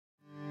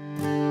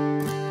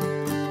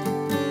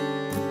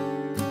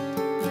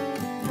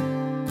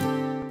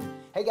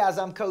Hey guys,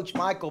 I'm Coach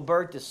Michael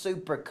Burt, the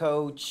Super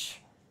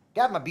Coach.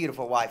 Got my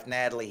beautiful wife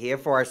Natalie here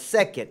for our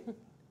I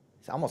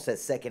almost said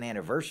second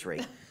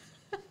anniversary.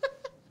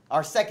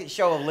 Our second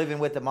show of Living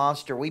with a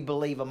Monster. We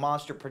believe a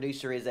monster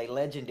producer is a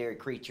legendary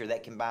creature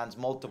that combines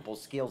multiple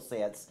skill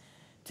sets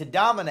to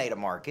dominate a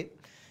market.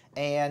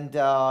 And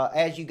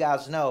as you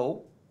guys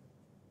know,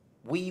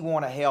 we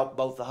want to help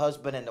both the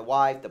husband and the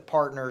wife, the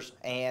partners,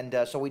 and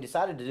so we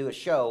decided to do a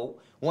show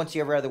once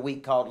every other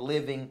week called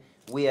Living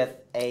with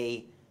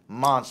a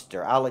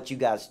Monster. I'll let you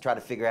guys try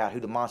to figure out who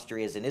the monster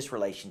is in this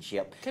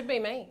relationship. Could be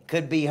me.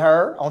 Could be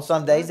her on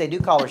some days. They do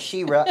call her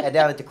She-Ra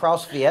down at the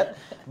CrossFit.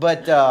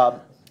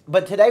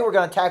 But today we're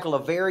going to tackle a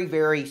very,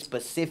 very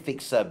specific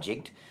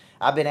subject.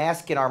 I've been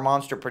asking our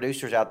monster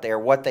producers out there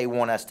what they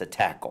want us to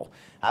tackle.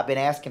 I've been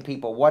asking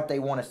people what they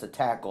want us to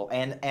tackle.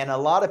 And a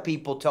lot of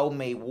people told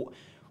me,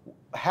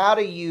 how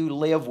do you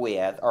live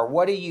with, or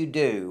what do you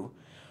do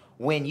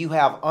when you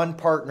have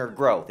unpartnered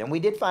growth? And we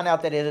did find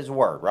out that it is a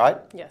word, right?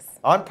 Yes.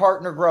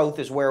 Unpartnered growth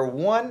is where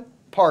one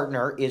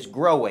partner is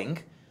growing,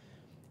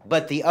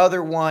 but the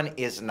other one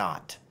is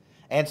not.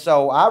 And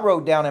so I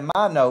wrote down in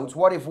my notes,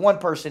 what if one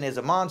person is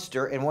a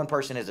monster and one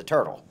person is a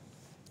turtle?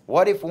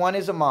 What if one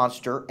is a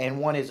monster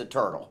and one is a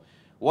turtle?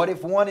 What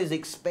if one is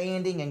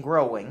expanding and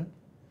growing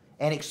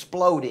and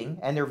exploding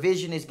and their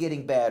vision is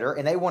getting better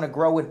and they want to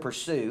grow and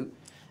pursue?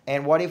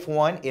 And what if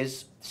one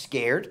is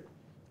scared,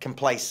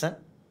 complacent,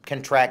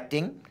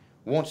 contracting,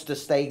 wants to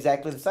stay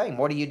exactly the same?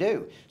 What do you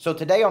do? So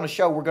today on the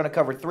show, we're going to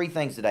cover three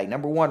things today.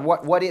 Number one,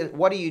 what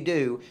do you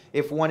do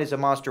if one is a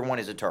monster, one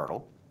is a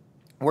turtle?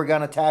 We're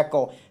going to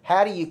tackle,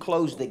 how do you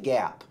close the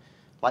gap?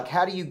 Like,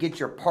 how do you get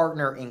your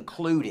partner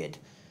included?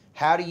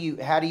 How do you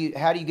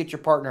get your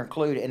partner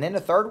included? And then the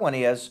third one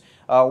is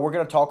we're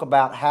going to talk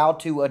about how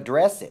to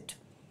address it.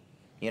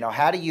 You know,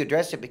 how do you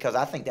address it? Because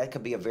I think that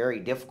could be a very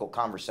difficult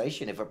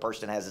conversation if a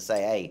person has to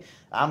say, hey,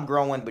 I'm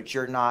growing, but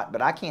you're not.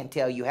 But I can't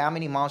tell you how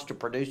many monster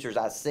producers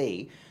I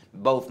see,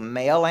 both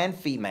male and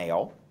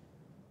female,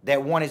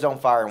 that one is on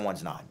fire and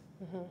one's not.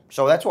 Mm-hmm.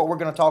 So that's what we're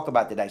going to talk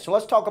about today. So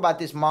let's talk about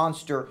this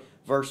monster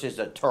versus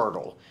a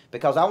turtle,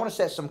 because I want to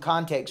set some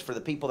context for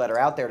the people that are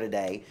out there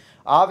today.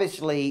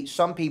 Obviously,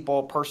 some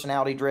people,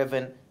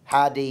 personality-driven,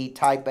 high D,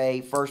 type A,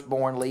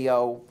 firstborn,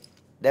 Leo,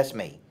 that's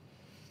me.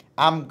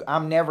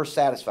 I'm never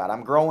satisfied.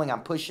 I'm growing,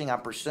 I'm pushing, I'm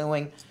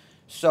pursuing.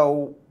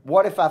 So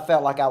what if I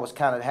felt like I was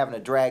kind of having to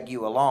drag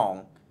you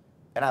along,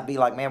 and I'd be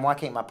like, man, why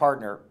can't my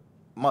partner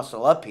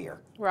muscle up here?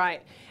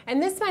 Right.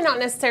 And this may not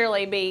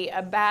necessarily be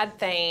a bad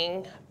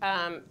thing.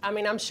 I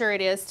mean, I'm sure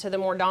it is to the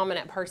more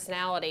dominant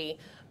personality,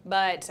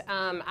 but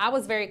I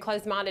was very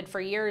closed-minded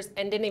for years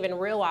and didn't even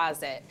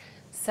realize it.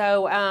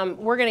 So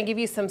we're going to give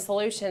you some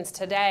solutions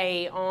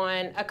today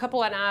on a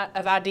couple of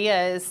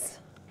ideas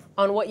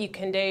on what you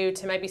can do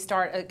to maybe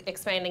start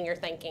expanding your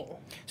thinking.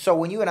 So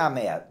when you and I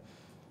met,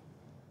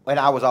 when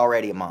I was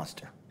already a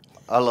monster,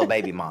 a little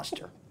baby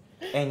monster,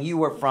 and you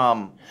were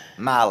from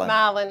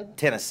Milan,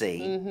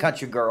 Tennessee, mm-hmm.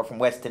 Country girl from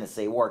West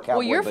Tennessee, wore cowboy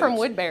Well, you're boots. from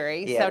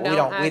Woodbury, yeah,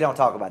 so we don't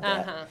talk about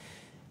that.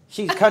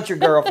 She's country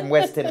girl from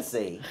West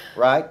Tennessee,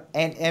 right?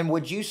 And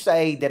would you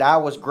say that I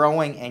was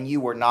growing and you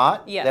were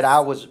not? Yes. That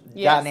I was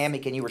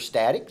dynamic and you were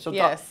static? So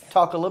yes.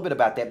 talk a little bit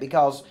about that,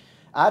 because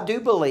I do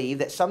believe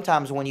that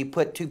sometimes when you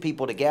put two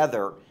people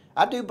together,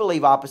 I do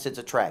believe opposites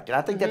attract. And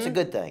I think that's a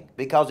good thing,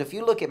 because if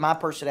you look at my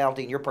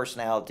personality and your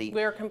personality,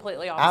 we're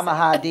completely opposite. I'm a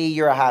high D,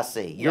 you're a high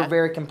C. You're Yeah.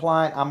 very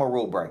compliant, I'm a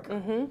rule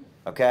breaker.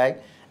 Okay?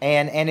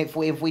 And if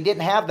we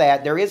didn't have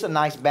that, there is a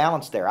nice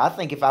balance there. I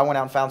think if I went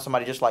out and found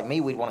somebody just like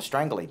me, we'd want to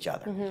strangle each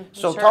other.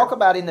 So Sure. talk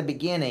about in the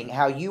beginning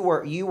how you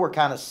were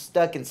kind of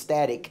stuck and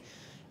static,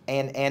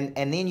 and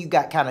then you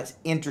got kind of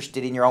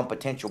interested in your own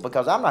potential,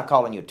 because I'm not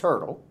calling you a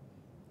turtle,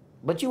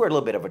 but you were a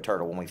little bit of a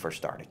turtle when we first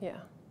started. Yeah.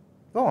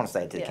 Go on and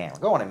say it to the camera.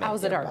 Go on and admit I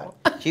was it a to everybody.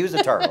 turtle. She was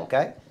a turtle,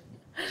 okay?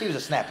 She was a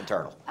snapping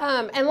turtle.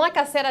 And like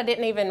I said, I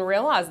didn't even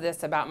realize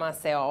this about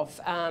myself.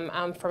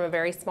 I'm from a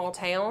very small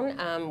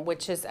town,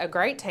 which is a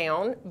great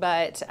town,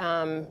 but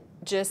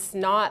just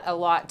not a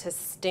lot to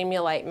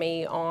stimulate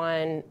me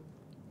on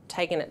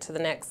taking it to the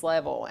next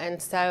level. And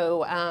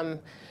so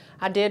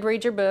I did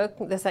read your book,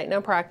 This Ain't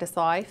No Practice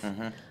Life,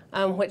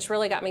 which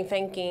really got me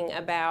thinking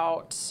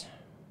about,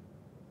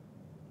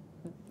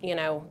 you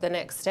know, the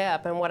next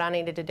step and what I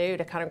needed to do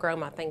to kind of grow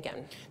my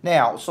thinking.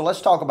 Now, so let's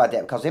talk about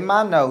that, because in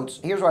my notes,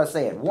 here's what I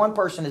said. One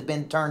person has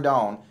been turned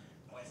on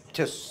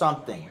to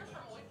something.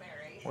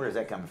 Where is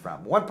that coming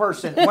from? One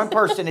person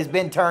has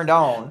been turned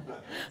on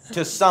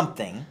to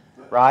something,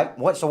 right?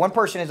 So one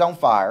person is on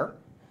fire,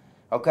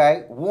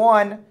 okay?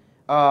 One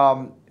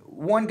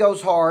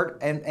goes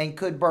hard and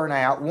could burn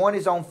out. One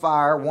is on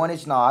fire, one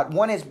is not.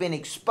 One has been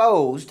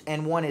exposed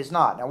and one is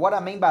not. Now, what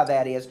I mean by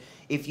that is,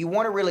 if you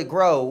want to really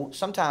grow,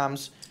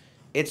 sometimes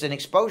it's an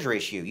exposure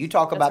issue. You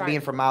talk about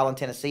being from Milan,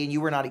 Tennessee, and you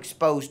were not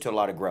exposed to a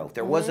lot of growth.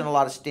 There wasn't a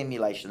lot of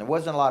stimulation. There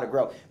wasn't a lot of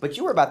growth. But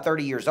you were about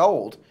 30 years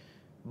old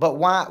But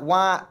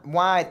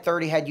why at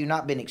 30 had you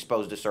not been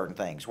exposed to certain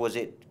things? Was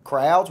it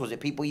crowds? Was it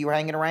people you were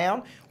hanging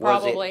around?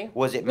 Probably.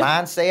 Was it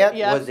mindset?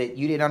 Yep. Was it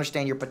you didn't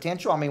understand your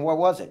potential? I mean, what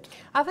was it?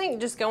 I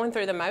think just going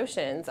through the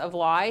motions of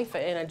life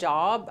in a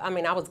job. I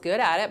mean, I was good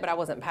at it, but I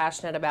wasn't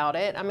passionate about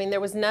it. I mean,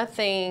 there was no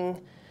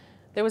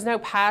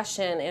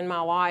passion in my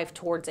life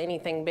towards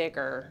anything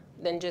bigger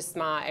than just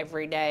my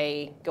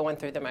everyday going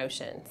through the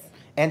motions.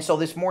 And so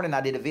this morning I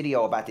did a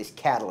video about this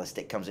catalyst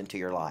that comes into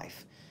your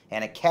life.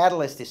 And a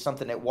catalyst is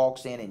something that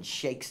walks in and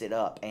shakes it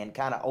up and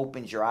kind of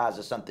opens your eyes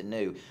to something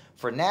new.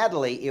 For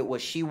Natalie, it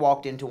was she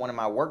walked into one of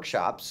my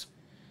workshops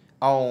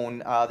on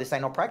This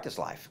Ain't No Practice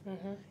Life.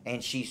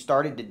 And she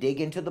started to dig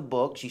into the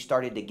book. She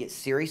started to get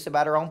serious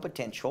about her own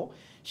potential.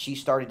 She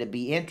started to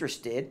be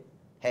interested,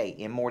 hey,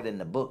 in more than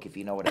the book, if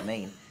you know what I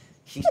mean.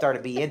 She started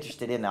to be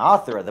interested in the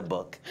author of the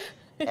book.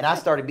 And I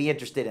started to be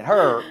interested in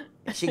her.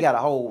 She got a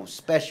whole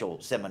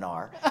special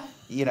seminar.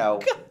 You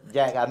know,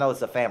 Jack, I know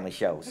it's a family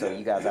show, so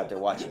you guys out there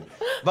watching.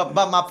 But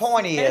my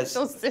point is,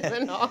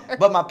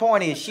 but my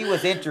point is, she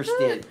was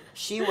interested.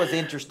 She was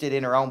interested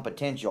in her own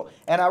potential.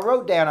 And I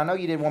wrote down. I know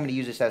you didn't want me to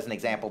use this as an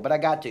example, but I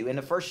got to. In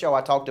the first show,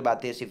 I talked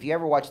about this. If you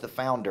ever watch The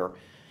Founder,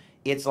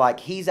 it's like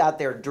he's out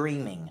there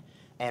dreaming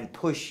and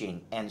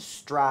pushing and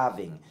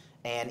striving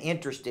and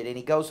interested, and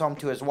he goes home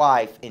to his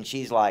wife, and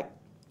she's like,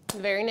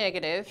 very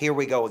negative. Here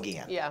we go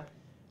again. Yeah.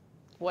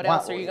 What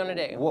else are you going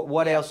to do?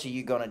 What else are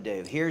you going to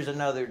do? Here's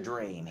another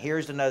dream.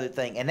 Here's another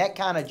thing. And that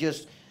kind of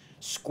just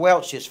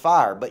squelched his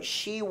fire. But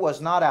she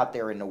was not out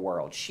there in the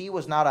world. She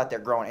was not out there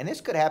growing. And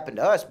this could happen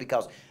to us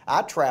because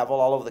I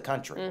travel all over the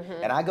country.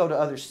 And I go to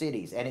other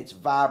cities, and it's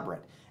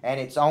vibrant, and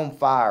it's on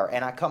fire.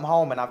 And I come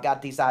home, and I've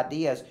got these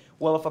ideas.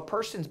 Well, if a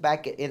person's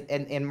back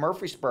in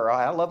Murfreesboro,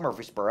 I love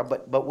Murfreesboro,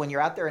 but when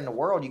you're out there in the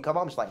world, you come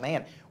home, it's like,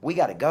 man, we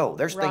got to go.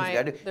 There's things we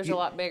got to do. There's a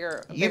lot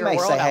bigger. You may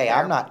say, hey,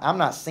 I'm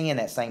not seeing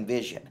that same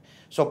vision.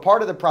 So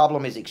part of the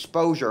problem is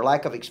exposure,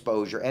 lack of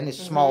exposure, and this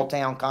small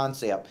town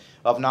concept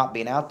of not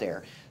being out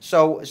there.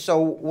 So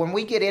when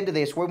we get into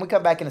this, when we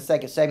come back in the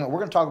second segment, we're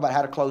going to talk about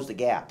how to close the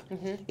gap.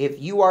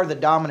 If you are the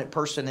dominant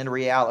person in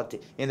reality,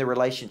 in the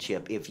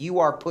relationship, if you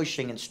are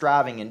pushing and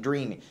striving and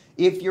dreaming,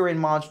 if you're in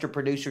monster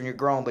producer and you're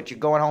growing, but you're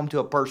going home to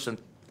a person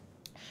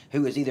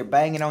who is either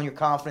banging on your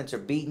confidence or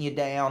beating you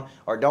down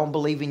or don't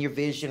believe in your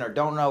vision or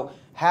don't know,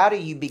 how do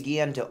you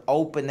begin to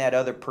open that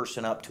other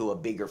person up to a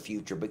bigger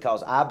future?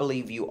 Because I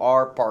believe you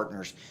are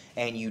partners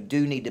and you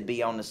do need to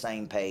be on the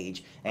same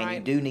page and you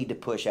do need to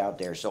push out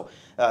there. So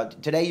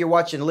today you're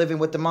watching Living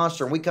with the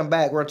Monster, and we come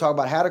back, we're going to talk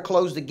about how to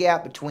close the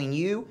gap between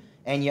you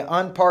and your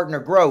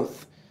unpartner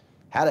growth,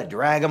 how to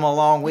drag them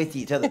along with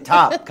you to the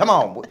top. Come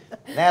on,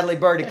 Natalie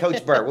Burt and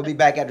Coach Burt. We'll be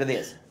back after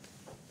this.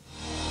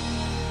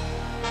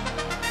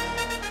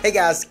 Hey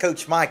guys,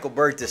 Coach Michael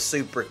Burt, the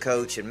Super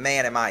Coach, and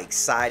man, am I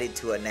excited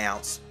to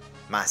announce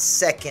my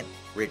second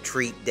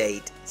retreat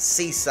date,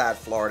 Seaside,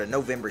 Florida,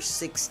 November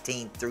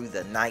 16th through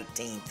the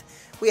 19th.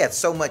 We have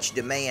so much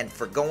demand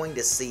for going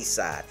to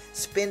Seaside,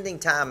 spending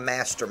time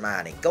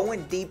masterminding,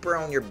 going deeper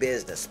on your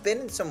business,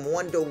 spending some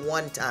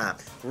one-to-one time,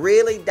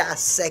 really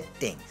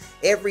dissecting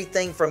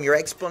everything from your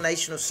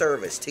explanation of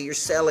service to your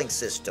selling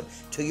system,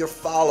 to your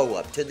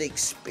follow-up, to the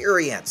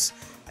experience.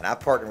 And I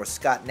partnered with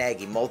Scott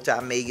Nagy,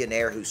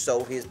 multi-millionaire who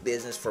sold his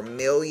business for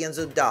millions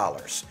of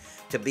dollars,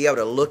 to be able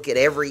to look at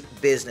every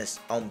business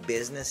on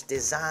business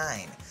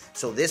design.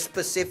 So this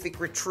specific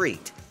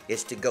retreat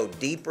is to go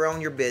deeper on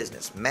your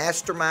business.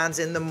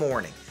 Masterminds in the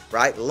morning,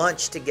 right?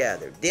 Lunch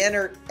together,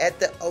 dinner at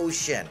the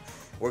ocean.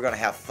 We're going to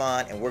have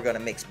fun and we're going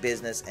to mix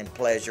business and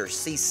pleasure.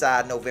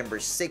 Seaside, November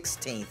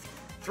 16th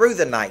through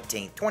the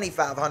 19th.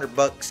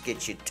 $2,500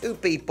 gets you 2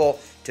 people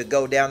to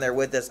go down there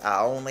with us.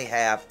 I only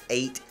have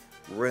 8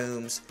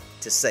 rooms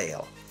to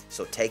sell.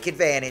 So take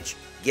advantage,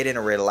 get in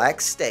a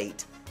relaxed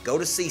state, go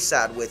to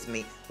Seaside with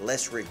me.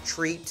 Let's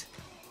retreat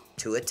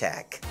to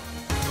attack.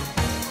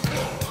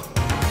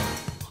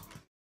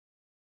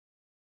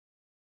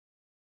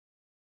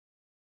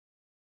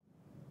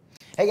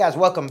 Hey guys,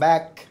 welcome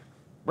back.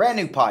 Brand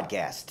new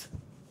podcast,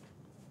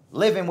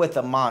 Living with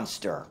a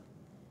Monster.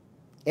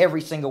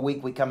 Every single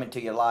week we come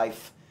into your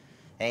life,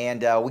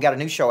 and we got a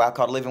new show out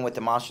called Living with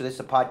the Monster. This is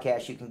a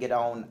podcast you can get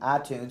on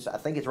iTunes. I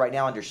think it's right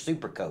now under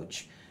Super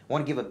Coach. I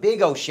want to give a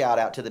big old shout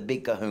out to the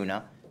Big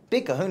Kahuna.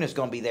 Big Kahuna's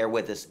going to be there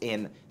with us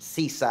in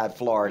Seaside,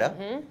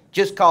 Florida.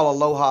 Just call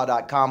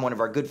aloha.com, one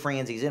of our good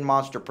friends. He's in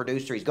Monster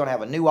Producer. He's going to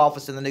have a new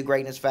office in the New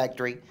Greatness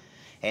Factory.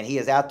 And he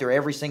is out there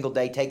every single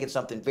day taking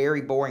something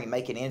very boring and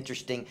making it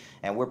interesting.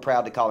 And we're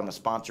proud to call him a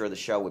sponsor of the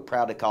show. We're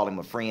proud to call him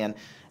a friend.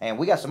 And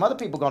we got some other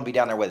people going to be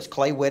down there with us.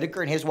 Clay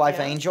Whitaker and his wife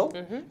Angel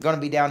going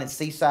to be down in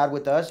Seaside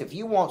with us. If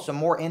you want some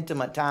more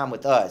intimate time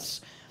with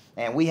us,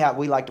 and we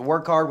like to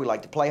work hard, we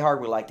like to play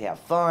hard, we like to have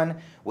fun,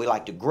 we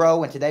like to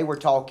grow. And today we're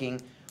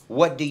talking,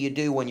 what do you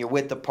do when you're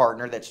with a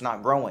partner that's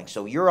not growing?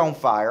 So you're on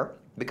fire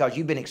because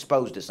you've been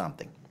exposed to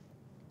something.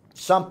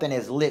 Something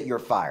has lit your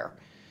fire.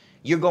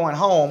 You're going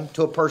home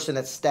to a person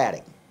that's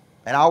static.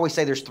 And I always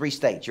say there's 3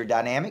 states. You're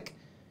dynamic,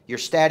 you're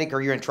static,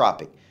 or you're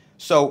entropic.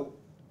 So,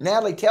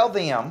 Natalie, tell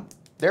them,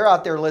 they're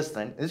out there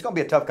listening. This is going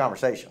to be a tough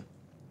conversation.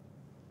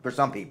 for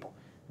some people.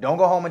 Don't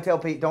go home and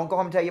tell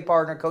your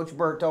partner, Coach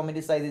Burt told me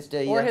to say this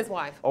to you. Or his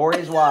wife. Or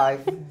his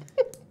wife.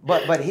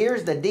 But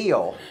here's the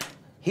deal.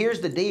 Here's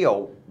the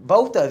deal.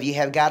 Both of you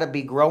have got to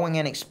be growing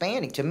and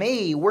expanding. To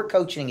me, we're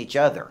coaching each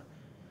other.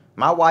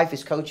 My wife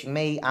is coaching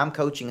me. I'm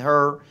coaching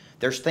her.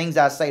 There's things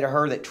I say to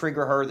her that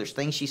trigger her. There's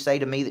things she say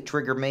to me that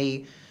trigger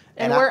me.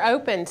 And we're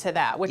open to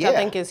that, which I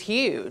think is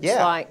huge.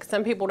 Yeah. Like,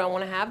 some people don't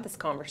want to have this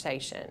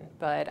conversation,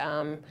 but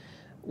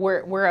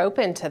we're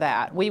open to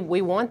that. We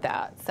want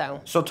that.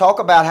 So talk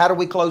about, how do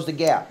we close the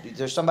gap?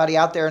 There's somebody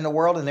out there in the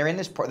world, and they're in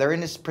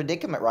this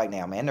predicament right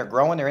now, man. They're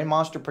growing. They're in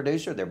Monster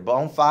Producer. They're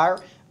on fire.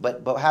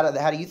 But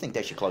how do you think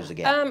they should close the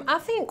gap? I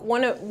think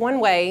one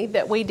way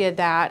that we did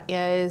that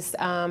is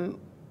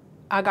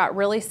I got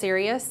really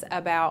serious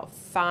about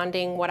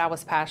finding what I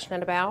was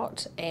passionate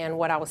about and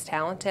what I was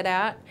talented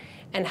at,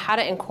 and how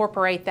to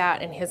incorporate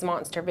that in his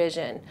monster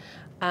vision.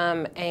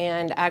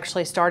 And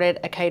actually started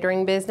a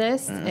catering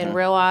business and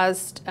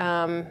realized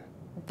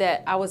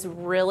that I was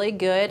really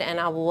good and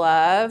I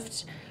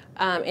loved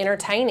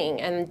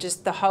entertaining and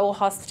just the whole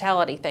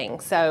hospitality thing.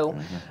 So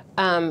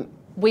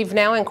we've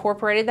now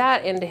incorporated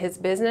that into his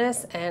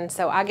business, and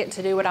so I get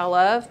to do what I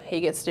love,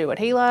 he gets to do what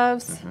he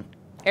loves.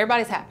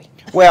 Everybody's happy.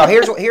 Well,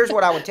 here's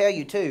what I would tell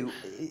you too.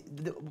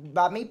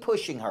 By me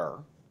pushing her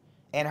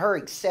and her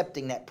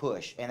accepting that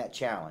push and that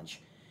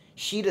challenge,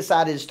 she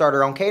decided to start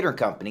her own catering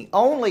company,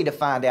 only to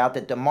find out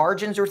that the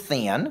margins are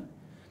thin.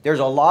 There's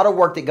a lot of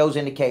work that goes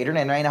into catering,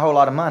 and there ain't a whole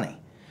lot of money.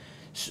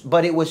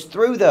 But it was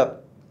through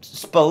the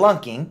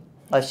spelunking,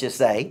 let's just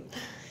say,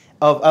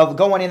 of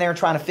going in there and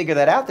trying to figure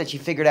that out, that she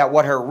figured out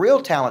what her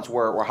real talents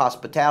were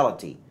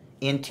hospitality,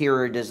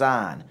 interior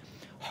design,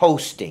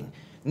 hosting.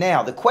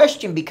 Now, the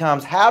question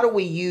becomes, how do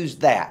we use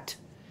that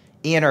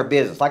in our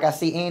business? Like, I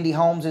see Andy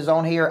Holmes is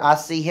on here. I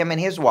see him and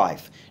his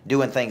wife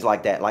doing things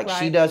like that. Like,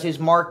 she does his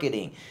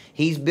marketing.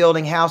 He's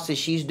building houses.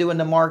 She's doing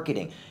the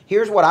marketing.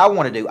 Here's what I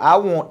want to do. I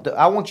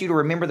want you to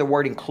remember the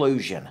word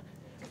inclusion.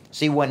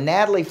 See, when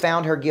Natalie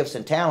found her gifts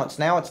and talents,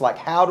 now it's like,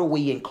 how do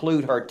we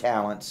include her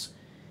talents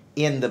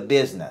in the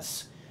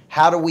business?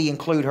 How do we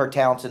include her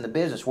talents in the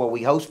business? Well,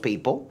 we host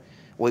people.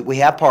 We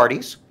have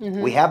parties.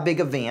 We have big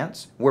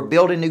events. We're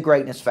building new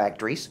greatness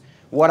factories.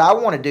 What I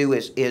want to do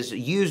is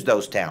use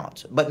those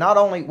talents. But not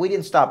only, we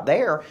didn't stop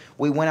there.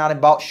 We went out and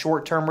bought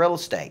short-term real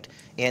estate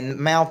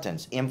in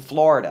mountains, in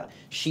Florida.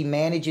 She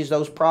manages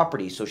those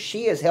properties. So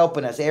she is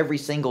helping us every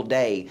single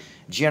day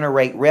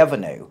generate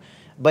revenue.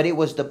 But it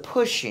was the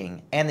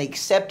pushing and the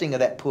accepting of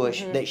that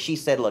push that she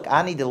said, look,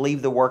 I need to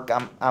leave the work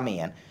I'm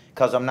in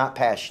because I'm not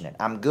passionate.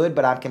 I'm good,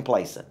 but I'm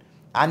complacent.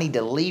 I need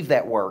to leave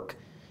that work,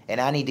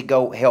 and I need to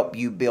go help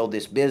you build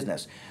this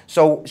business.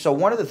 So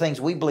one of the things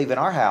we believe in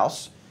our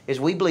house is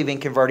we believe in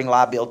converting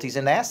liabilities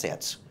into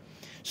assets.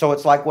 So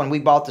it's like when we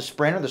bought the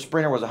Sprinter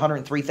was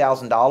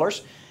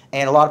 $103,000,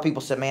 and a lot of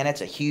people said, man,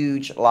 that's a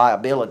huge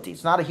liability.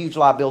 It's not a huge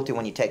liability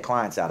when you take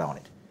clients out on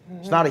it.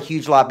 It's not a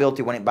huge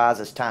liability when it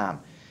buys us time.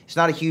 It's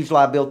not a huge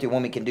liability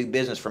when we can do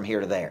business from here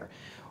to there.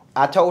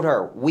 I told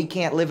her, we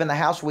can't live in the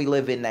house we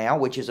live in now,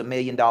 which is $1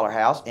 million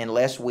house,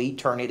 unless we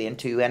turn it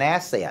into an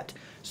asset.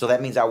 So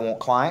that means I want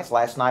clients.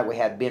 Last night we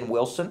had Ben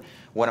Wilson,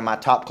 one of my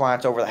top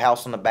clients, over the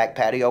house on the back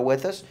patio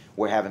with us.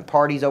 We're having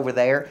parties over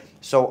there.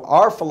 So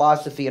our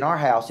philosophy in our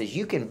house is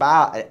you can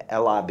buy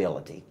a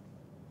liability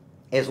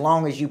as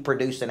long as you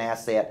produce an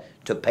asset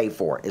to pay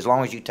for it, as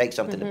long as you take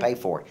something to pay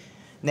for it.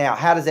 Now,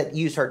 how does that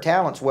use her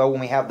talents? Well, when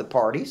we have the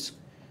parties,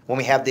 when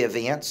we have the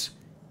events,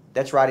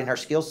 that's right in her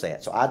skill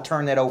set. So I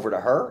turn that over to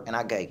her, and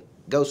I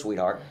go,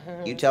 sweetheart.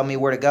 You tell me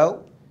where to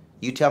go.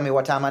 You tell me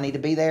what time I need to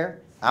be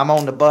there. I'm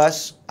on the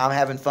bus. I'm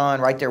having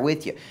fun right there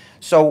with you.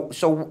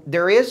 So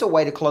there is a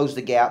way to close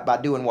the gap by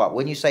doing what?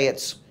 Wouldn't you say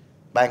it's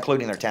by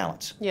including their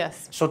talents?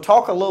 Yes. So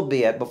talk a little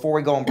bit before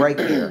we go on break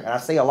here. And I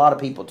see a lot of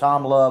people,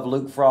 Tom Love,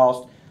 Luke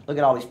Frost. Look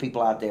at all these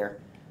people out there.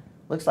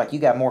 Looks like you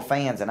got more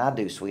fans than I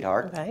do,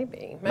 sweetheart.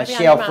 Maybe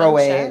Michelle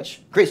Froedge,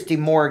 Christy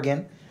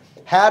Morgan.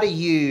 How do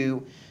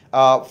you...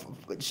 but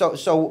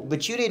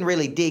you didn't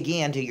really dig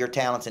into your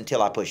talents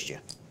until I pushed you.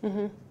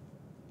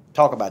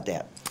 Talk about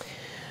that.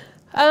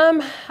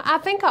 I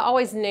think I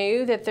always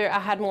knew that I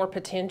had more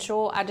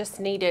potential. I just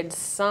needed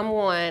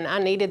someone. I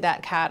needed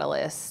that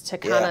catalyst to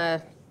kind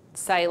of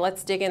say,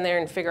 let's dig in there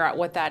and figure out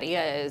what that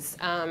is.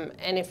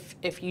 And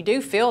if you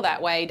do feel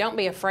that way, don't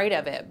be afraid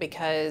of it,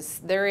 because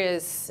there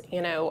is,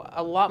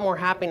 a lot more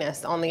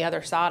happiness on the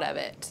other side of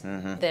it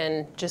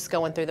than just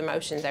going through the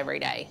motions every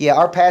day. Yeah,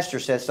 our pastor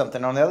says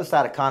something, on the other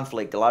side of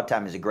conflict, a lot of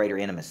times is a greater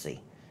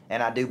intimacy.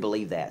 And I do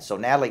believe that. So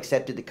Natalie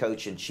accepted the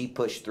coaching. She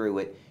pushed through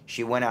it.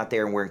 She went out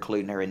there, and we're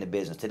including her in the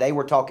business. Today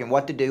we're talking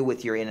what to do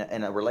with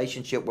in a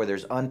relationship where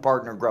there's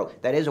unpartnered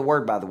growth. That is a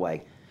word, by the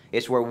way.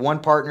 It's where one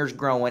partner's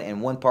growing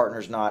and one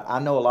partner's not. I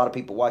know a lot of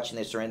people watching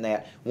this are in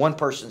that. One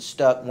person's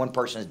stuck, one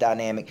person's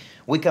dynamic.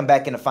 We come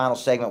back in the final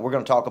segment. We're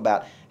going to talk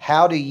about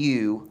how do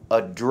you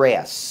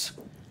address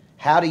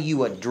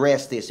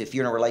this if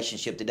you're in a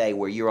relationship today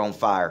where you're on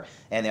fire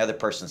and the other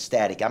person's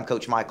static. I'm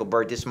Coach Michael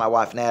Burt. This is my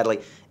wife, Natalie,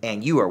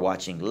 and you are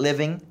watching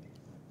Living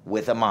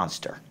with a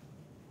Monster.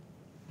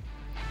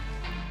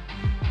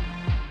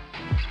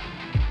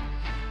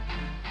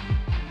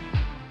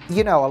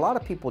 You know, a lot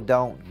of people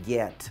don't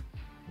get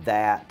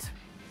that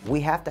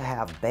we have to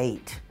have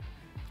bait,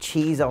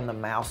 cheese on the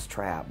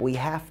mousetrap. We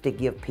have to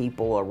give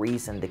people a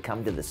reason to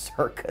come to the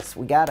circus.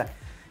 We gotta,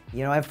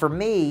 you know, and for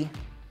me,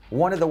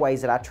 one of the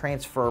ways that I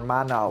transfer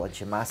my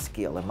knowledge and my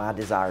skill and my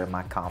desire and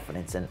my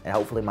confidence and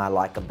hopefully my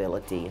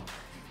likability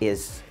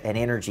is, and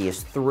energy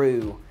is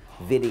through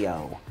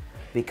video,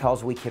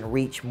 because we can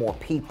reach more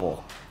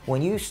people.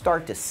 When you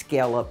start to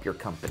scale up your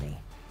company,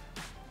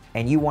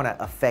 and you want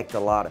to affect a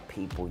lot of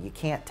people, you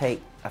can't take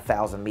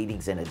 1,000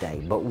 meetings in a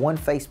day, but one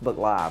Facebook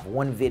Live,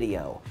 one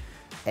video.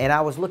 And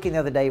I was looking the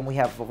other day and we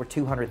have over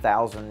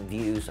 200,000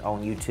 views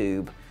on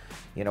YouTube.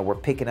 You know, we're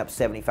picking up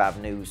 75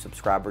 new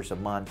subscribers a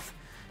month.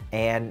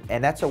 And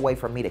that's a way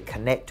for me to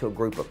connect to a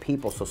group of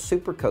people. So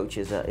Super Coach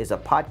is a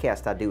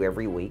podcast I do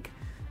every week.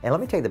 And let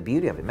me tell you the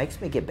beauty of it, it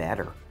makes me get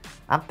better.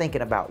 I'm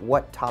thinking about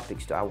what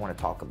topics do I want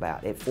to talk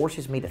about. It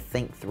forces me to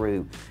think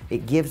through.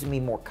 It gives me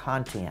more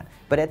content.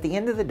 But at the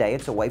end of the day,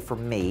 it's a way for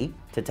me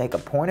to take a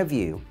point of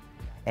view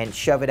and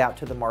shove it out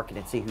to the market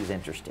and see who's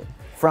interested.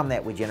 From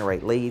that, we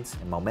generate leads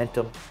and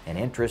momentum and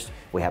interest.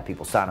 We have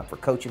people sign up for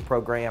coaching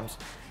programs.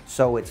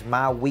 So it's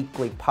my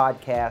weekly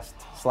podcast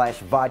 /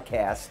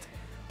 vodcast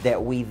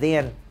that we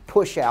then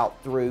push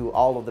out through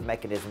all of the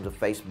mechanisms of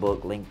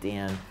Facebook,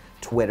 LinkedIn,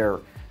 Twitter,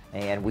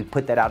 and we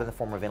put that out in the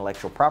form of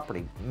intellectual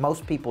property.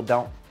 Most people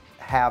don't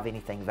have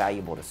anything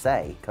valuable to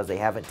say because they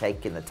haven't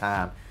taken the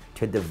time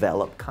to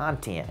develop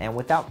content. And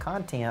without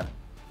content,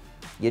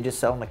 you're just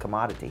selling a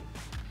commodity.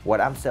 What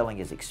I'm selling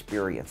is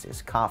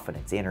experiences,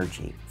 confidence,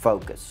 energy,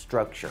 focus,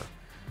 structure,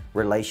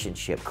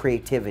 relationship,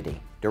 creativity,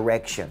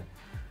 direction.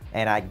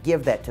 And I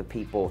give that to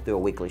people through a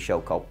weekly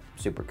show called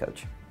Super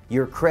Coach.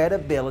 Your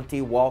credibility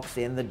walks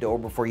in the door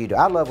before you do.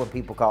 I love when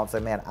people call and say,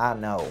 man, I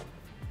know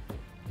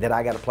that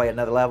I got to play at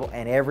another level,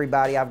 and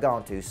everybody I've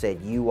gone to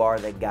said, you are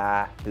the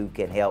guy who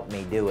can help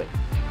me do it.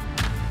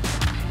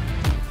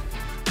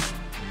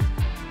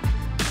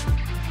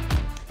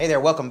 Hey there,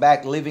 welcome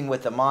back. Living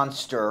with a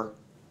Monster.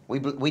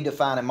 We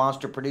define a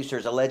monster producer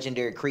as a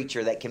legendary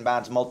creature that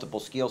combines multiple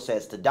skill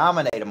sets to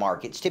dominate a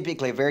market. It's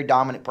typically a very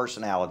dominant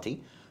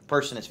personality,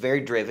 person that's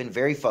very driven,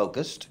 very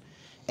focused,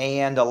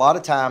 and a lot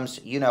of times,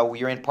 you know,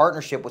 you're in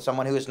partnership with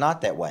someone who is not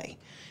that way.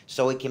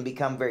 So it can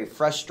become very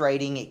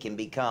frustrating, it can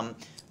become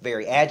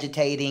very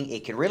agitating.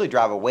 It can really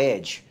drive a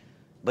wedge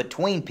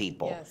between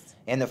people. Yes.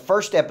 In the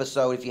first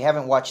episode, if you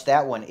haven't watched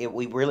that one,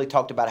 we really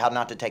talked about how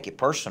not to take it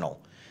personal.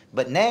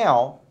 But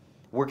now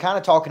we're kind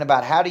of talking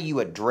about how do you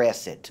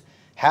address it?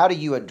 How do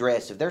you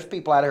address if there's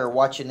people out here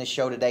watching this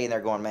show today and they're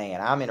going, man,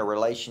 I'm in a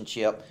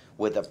relationship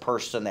with a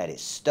person that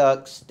is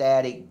stuck,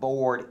 static,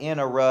 bored, in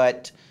a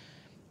rut,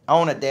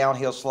 on a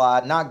downhill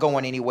slide, not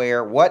going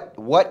anywhere.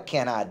 What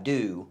can I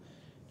do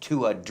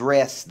to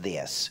address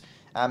this?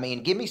 I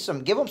mean, give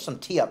them some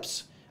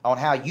tips on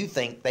how you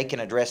think they can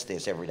address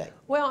this every day.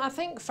 Well, I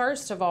think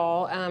first of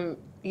all,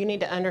 you need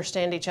to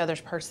understand each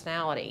other's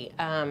personality.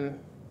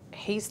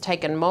 He's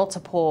taken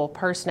multiple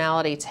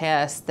personality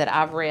tests that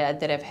I've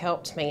read that have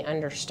helped me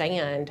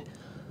understand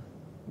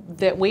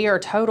that we are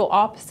total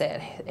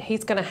opposite.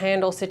 He's going to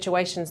handle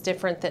situations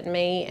different than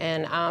me,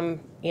 and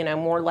I'm, you know,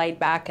 more laid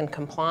back and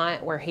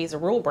compliant, where he's a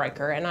rule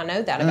breaker, and I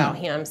know that about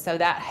him. So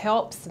that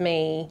helps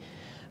me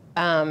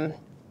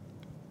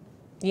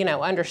you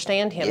know,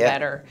 understand him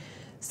better.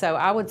 So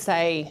I would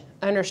say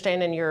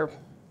understanding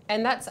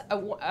and that's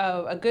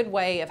a good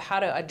way of how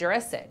to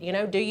address it. You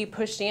know, do you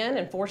push in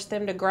and force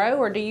them to grow,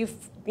 or do you,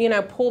 you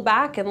know, pull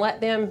back and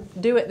let them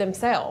do it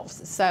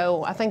themselves?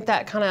 So I think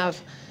that kind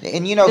of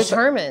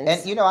determines.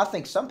 And you know, I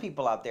think some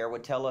people out there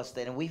would tell us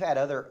that, and we've had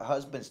other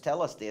husbands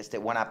tell us this,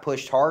 that when I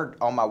pushed hard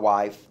on my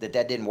wife, that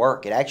didn't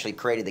work. It actually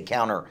created it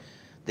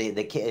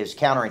was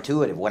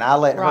counterintuitive. When I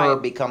let her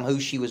become who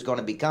she was going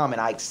to become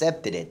and I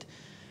accepted it,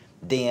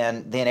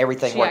 then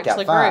everything worked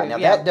out fine. Now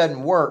that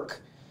doesn't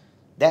work.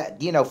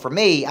 That, you know, for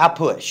me, I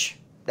push.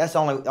 That's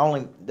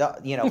only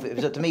you know, if it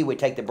was up to me, we'd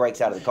take the brakes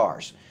out of the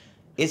cars.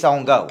 It's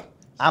on go.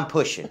 I'm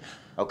pushing.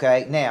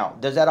 Okay. Now,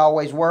 does that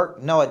always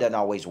work? No, it doesn't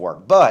always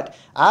work. But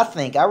I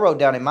think I wrote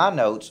down in my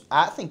notes,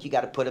 I think you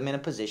got to put them in a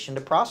position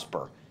to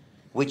prosper,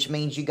 which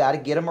means you got to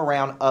get them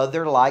around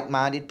other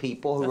like-minded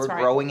people who are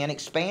growing and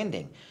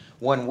expanding.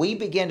 When we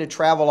begin to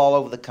travel all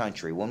over the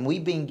country, when we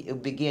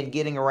begin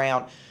getting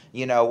around,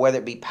 you know, whether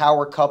it be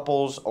power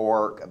couples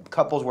or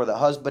couples where the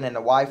husband and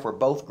the wife are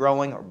both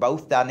growing or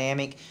both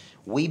dynamic,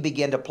 we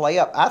begin to play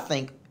up. I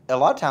think a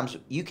lot of times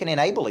you can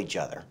enable each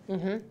other.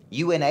 Mm-hmm.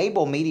 You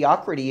enable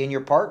mediocrity in your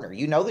partner.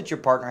 You know that your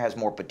partner has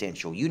more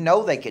potential. You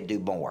know they could do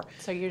more.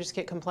 So you just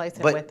get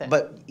complacent with it.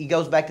 But it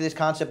goes back to this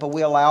concept of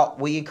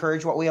we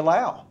encourage what we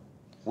allow.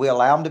 We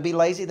allow them to be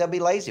lazy, they'll be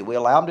lazy. We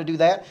allow them to do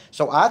that.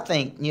 So I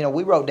think, you know,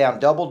 we wrote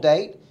down double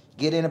date,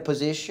 get in a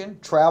position,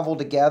 travel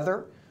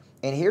together.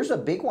 And here's a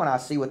big one I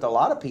see with a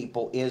lot of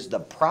people is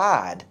the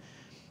pride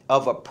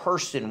of a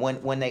person when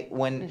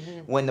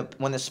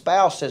the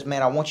spouse says,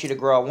 man, I want you to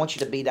grow, I want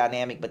you to be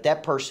dynamic, but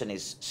that person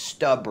is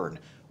stubborn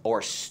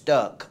or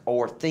stuck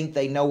or think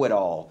they know it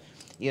all.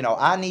 You know,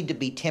 I need to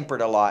be tempered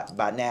a lot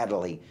by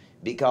Natalie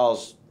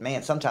because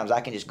man, sometimes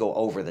I can just go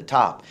over the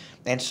top.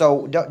 And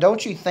so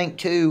don't you think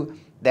too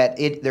that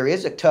there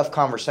is a tough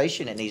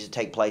conversation that needs to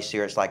take place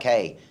here? It's like,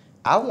 hey,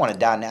 I want to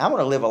die now. I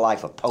want to live a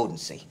life of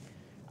potency.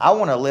 I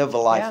want to live a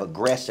life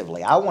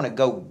aggressively. I want to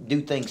go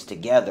do things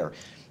together.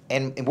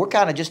 And we're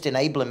kind of just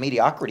enabling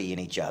mediocrity in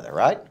each other,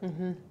 right?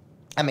 Mm-hmm.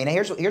 I mean,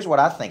 here's what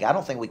I think. I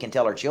don't think we can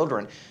tell our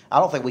children, I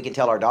don't think we can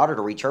tell our daughter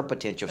to reach her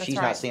potential if she's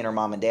not seeing her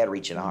mom and dad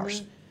reaching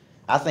ours.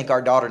 I think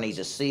our daughter needs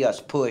to see us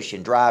push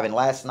and drive. And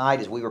last night,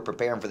 as we were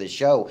preparing for this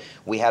show,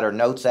 we had our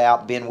notes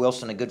out. Ben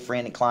Wilson, a good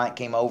friend and client,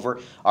 came over.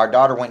 Our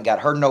daughter went and got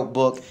her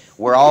notebook.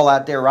 We're all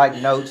out there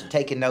writing notes and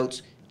taking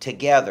notes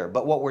together.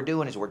 But what we're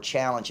doing is we're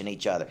challenging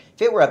each other.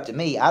 If it were up to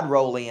me, I'd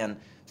roll in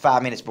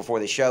 5 minutes before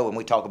the show and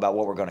we talk about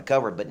what we're going to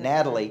cover. But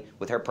Natalie,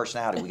 with her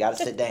personality, we got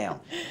to sit down.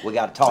 We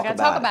got to talk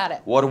about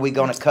it. What are we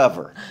going to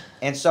cover?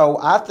 And so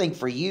I think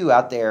for you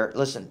out there,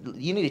 listen,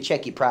 you need to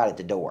check your pride at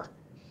the door.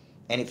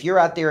 And if you're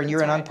out there and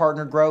you're in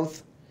unpartnered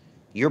growth,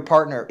 your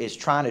partner is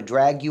trying to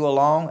drag you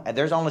along, and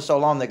there's only so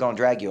long they're going to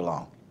drag you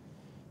along.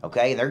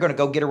 Okay? And they're going to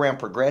go get around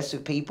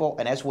progressive people,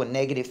 and that's when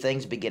negative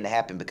things begin to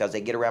happen because they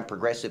get around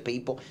progressive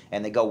people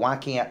and they go, why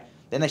can't,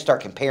 then they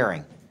start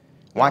comparing.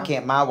 Why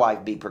can't my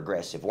wife be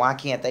progressive? Why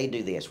can't they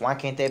do this? Why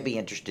can't they be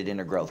interested in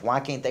their growth?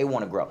 Why can't they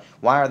want to grow?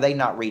 Why are they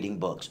not reading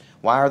books?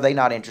 Why are they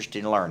not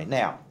interested in learning?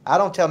 Now, I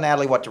don't tell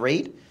Natalie what to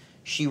read.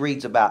 She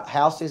reads about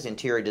houses,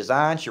 interior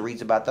design. She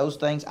reads about those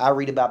things. I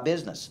read about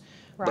business.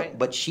 Right.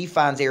 But she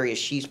finds areas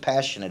she's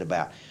passionate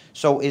about.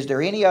 So is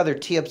there any other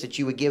tips that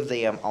you would give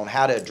them on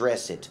how to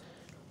address it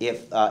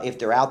if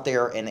they're out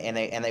there and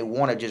they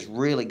want to just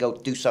really go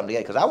do something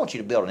together? Because I want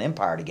you to build an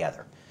empire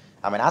together.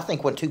 I mean, I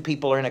think when two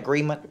people are in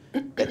agreement,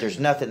 that there's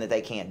nothing that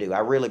they can't do. I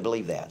really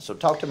believe that. So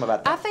talk to them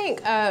about that. I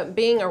think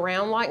being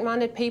around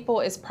like-minded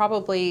people is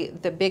probably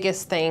the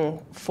biggest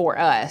thing for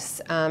us.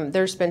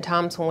 There's been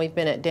times when we've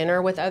been at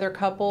dinner with other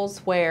couples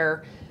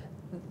where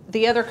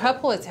the other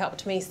couple has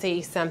helped me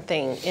see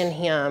something in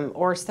him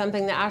or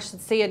something that I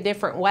should see a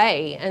different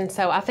way. And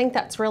so I think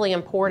that's really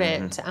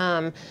important.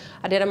 I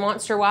did a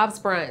Monster Wives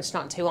brunch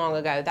not too long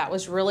ago. That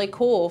was really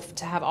cool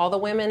to have all the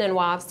women and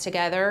wives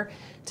together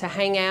to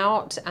hang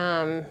out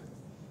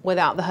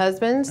without the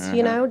husbands,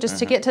 you know, just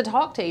to get to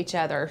talk to each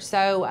other.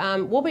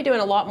 So we'll be doing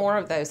a lot more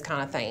of those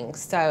kind of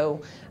things.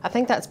 So I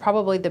think that's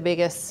probably the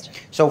biggest.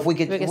 So if we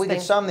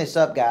could sum this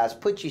up, guys,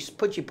 put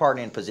your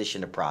partner in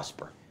position to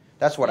prosper.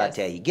 That's what I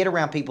tell you. Get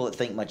around people that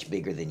think much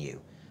bigger than you.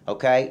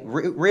 Okay?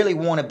 Really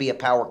want to be a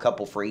power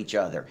couple for each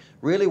other.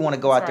 Really want to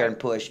go out there and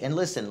push. And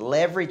listen,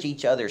 leverage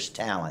each other's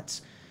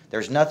talents.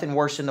 There's nothing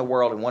worse in the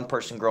world than one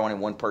person growing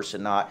and one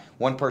person not.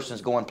 One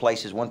person's going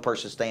places, one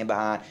person's staying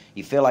behind.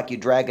 You feel like you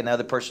drag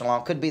another person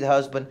along. Could be the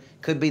husband,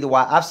 could be the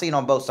wife. I've seen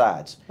on both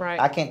sides. Right.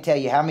 I can't tell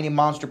you how many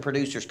monster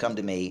producers come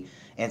to me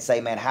and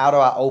say, man, how do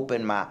I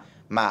open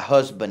my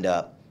husband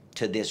up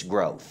to this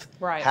growth?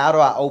 Right. How do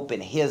I open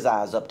his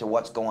eyes up to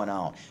what's going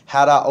on?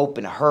 How do I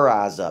open her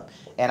eyes up?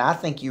 And I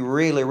think you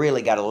really,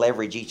 really got to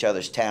leverage each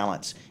other's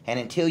talents. And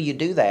until you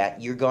do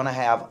that, you're going to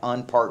have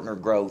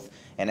unpartnered growth.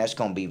 And that's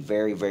going to be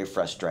very, very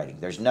frustrating.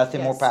 There's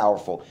nothing more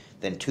powerful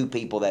than two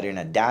people that are in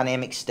a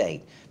dynamic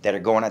state that are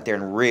going out there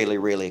and really,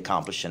 really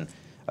accomplishing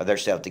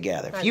themselves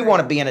together. If you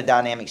want to be in a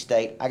dynamic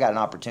state, I got an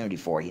opportunity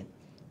for you.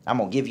 I'm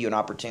going to give you an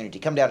opportunity.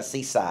 Come down to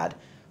Seaside,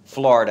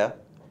 Florida.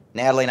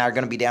 Natalie and I are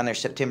going to be down there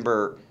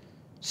September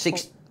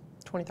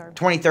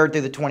 23rd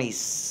through the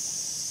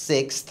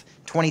 26th,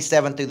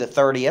 27th through the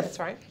 30th. That's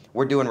right.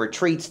 We're doing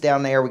retreats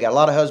down there. We got a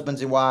lot of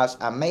husbands and wives.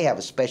 I may have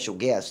a special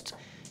guest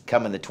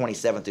coming the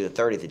 27th through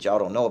the 30th that y'all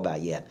don't know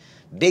about yet.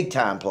 Big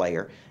time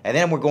player. And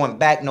then we're going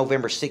back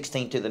November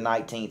 16th to the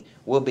 19th.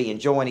 We'll be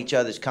enjoying each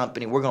other's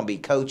company. We're going to be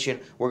coaching.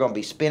 We're going to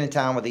be spending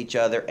time with each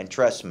other. And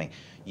trust me,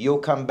 you'll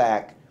come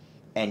back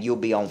and you'll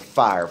be on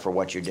fire for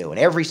what you're doing.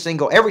 Every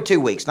 2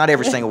 weeks, not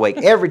every single week,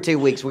 every 2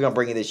 weeks, we're going to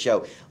bring you this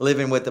show,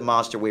 Living with the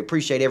Monster. We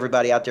appreciate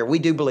everybody out there. We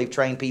do believe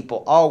trained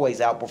people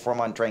always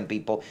outperform untrained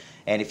people.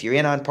 And if you're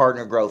in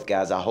unpartnered growth,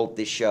 guys, I hope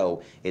this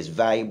show is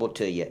valuable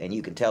to you. And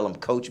you can tell them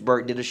Coach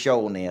Burt did a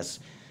show on this.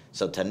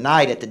 So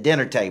tonight at the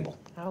dinner table,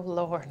 oh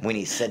Lord, we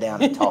need to sit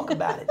down and talk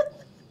about it.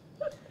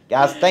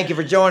 Guys, thank you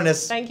for joining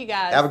us. Thank you,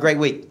 guys. Have a great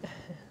week.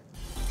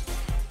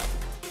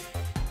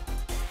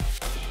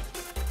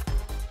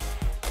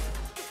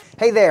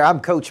 Hey there, I'm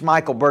Coach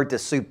Michael Burt, the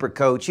Super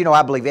Coach. You know,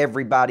 I believe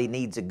everybody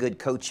needs a good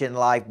coach in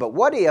life, but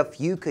what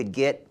if you could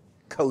get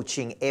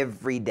coaching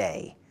every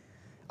day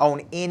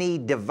on any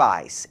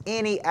device,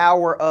 any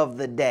hour of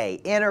the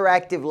day,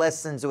 interactive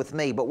lessons with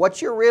me, but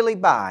what you're really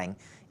buying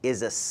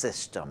is a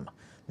system,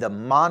 the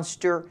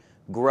Monster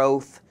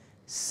Growth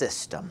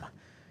System.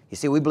 You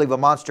see, we believe a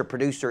monster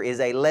producer is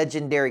a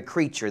legendary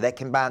creature that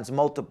combines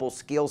multiple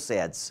skill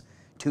sets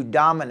to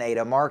dominate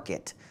a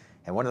market.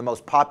 And one of the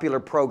most popular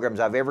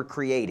programs I've ever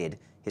created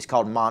is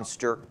called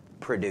Monster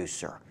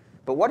Producer.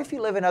 But what if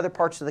you live in other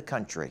parts of the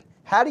country?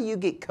 How do you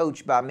get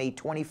coached by me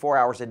 24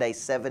 hours a day,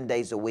 7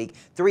 days a week,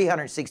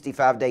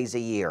 365 days a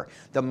year?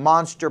 The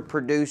Monster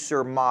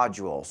Producer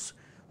modules,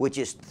 which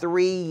is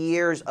 3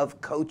 years of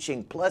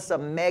coaching plus a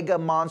mega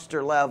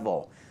monster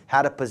level.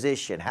 how to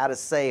position, how to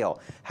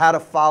sell, how to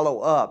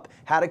follow up,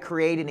 how to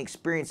create an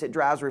experience that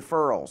drives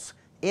referrals.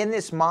 In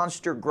this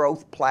Monster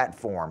Growth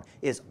platform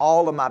is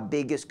all of my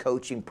biggest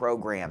coaching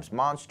programs: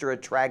 Monster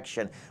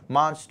Attraction,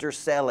 Monster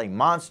Selling,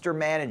 Monster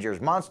Managers,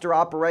 Monster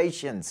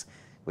Operations.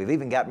 We've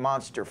even got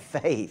Monster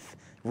Faith,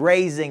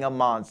 Raising a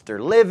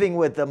Monster, Living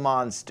with a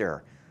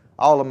Monster.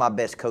 All of my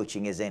best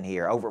coaching is in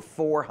here. Over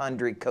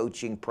 400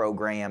 coaching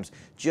programs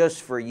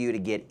just for you to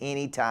get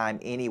anytime,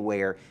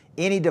 anywhere,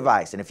 any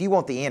device. And if you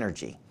want the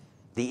energy,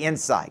 the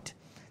insight,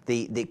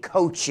 the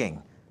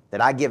coaching that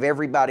I give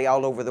everybody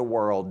all over the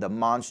world, the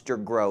Monster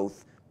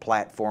Growth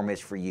platform is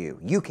for you.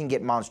 You can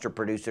get Monster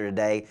Producer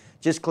today.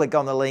 Just click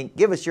on the link,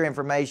 give us your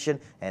information,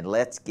 and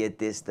let's get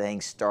this thing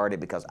started,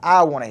 because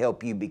I want to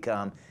help you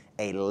become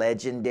a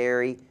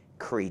legendary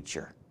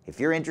creature. If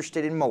you're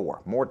interested in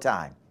more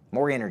time,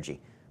 more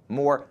energy,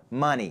 more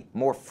money,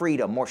 more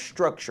freedom, more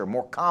structure,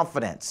 more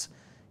confidence,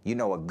 you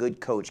know a good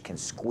coach can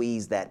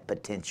squeeze that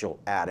potential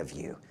out of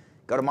you.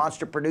 Go to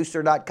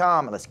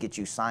monsterproducer.com and let's get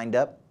you signed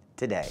up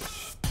today.